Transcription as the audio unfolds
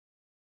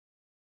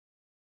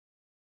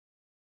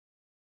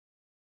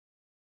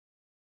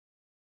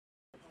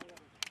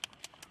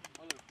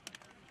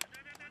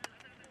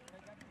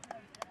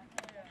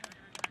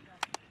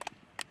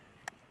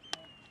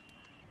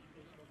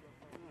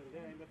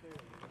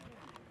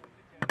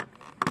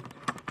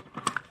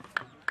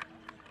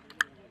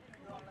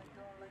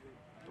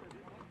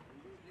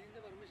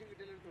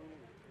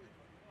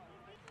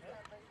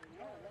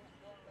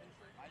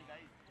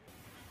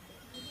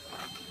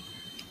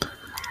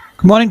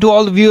Good morning to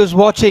all the viewers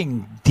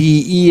watching.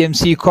 The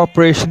EMC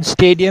Corporation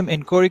Stadium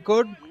in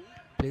Kozhikode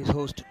plays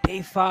host to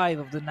Day 5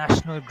 of the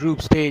National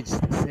Group Stage.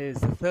 This is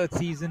the third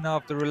season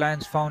of the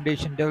Reliance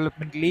Foundation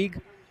Development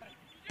League.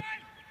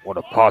 What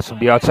a pass from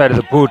the outside of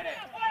the boot.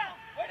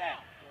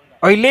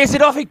 Oh, he lays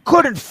it off. He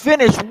couldn't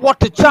finish.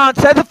 What a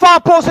chance. At the far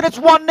post, and it's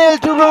 1-0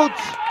 to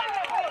Roots.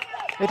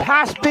 It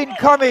has been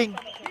coming.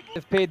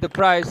 They've paid the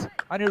price.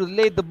 I need to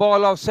lay the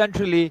ball off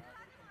centrally.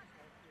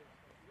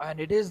 And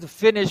it is the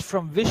finish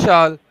from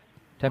Vishal.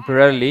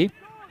 Temporarily,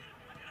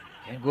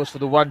 and goes for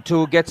the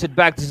 1-2, gets it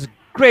back. This is a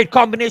great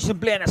combination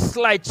play and a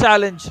slight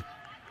challenge.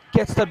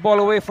 Gets that ball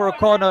away for a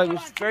corner. He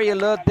was very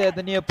alert there at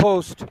the near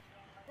post.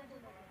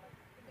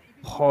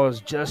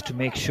 Pause just to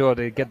make sure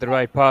they get the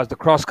right pass. The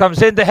cross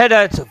comes in, the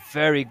header. It's a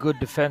very good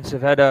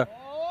defensive header.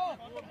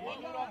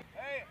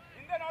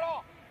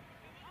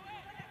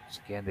 So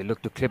again, they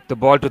look to clip the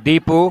ball to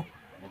Deepu.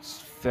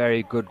 It's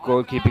very good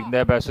goalkeeping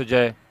there by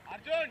Sujay.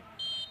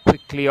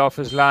 Quickly off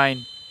his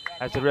line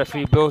as the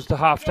referee blows the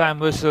half-time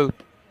whistle.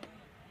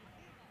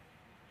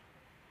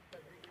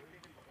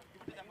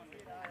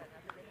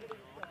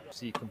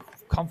 See,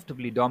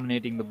 comfortably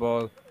dominating the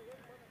ball.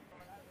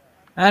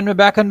 And we're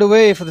back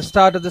underway for the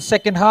start of the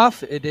second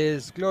half. It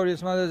is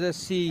Glorious Mothers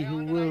SC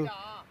who will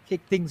kick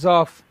things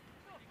off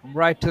from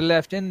right to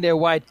left in their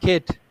white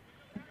kit.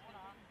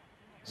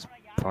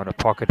 Found a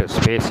pocket of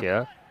space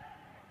here.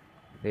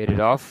 Laid it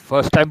off.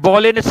 First time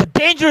ball in. It's a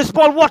dangerous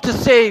ball. What a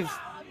save!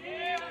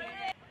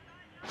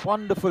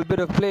 Wonderful bit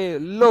of play,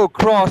 low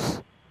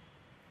cross,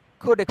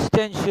 good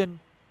extension,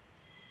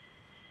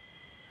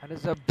 and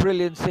it's a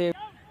brilliant save.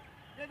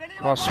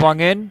 Cross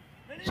swung in,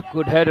 it's a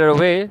good header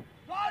away.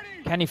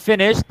 Can he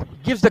finish?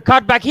 Gives the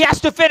cut back, he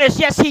has to finish,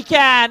 yes he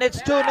can,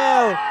 it's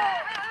 2-0.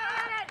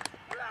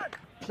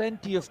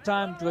 Plenty of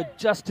time to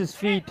adjust his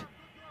feet.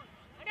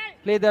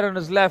 Played that on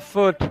his left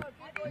foot.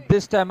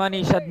 This time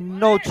Anish had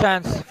no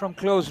chance from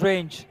close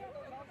range.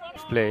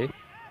 Play.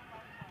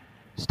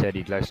 Instead,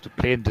 he likes to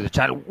play into the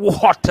channel.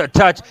 What a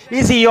touch!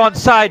 Is he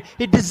onside?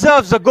 He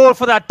deserves a goal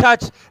for that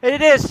touch. And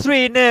it is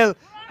 3-0.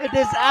 It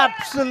is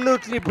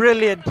absolutely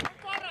brilliant.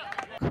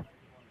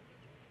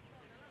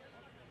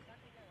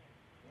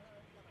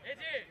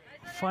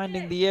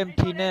 Finding the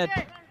empty net.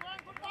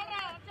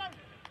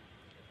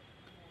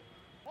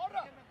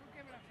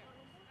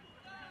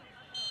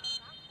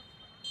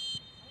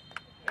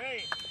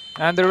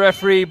 And the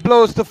referee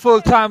blows the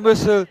full-time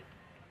whistle.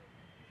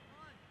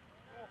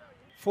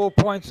 4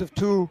 points of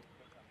 2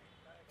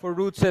 for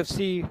Roots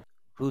FC.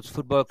 Roots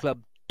Football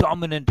Club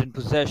dominant in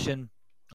possession.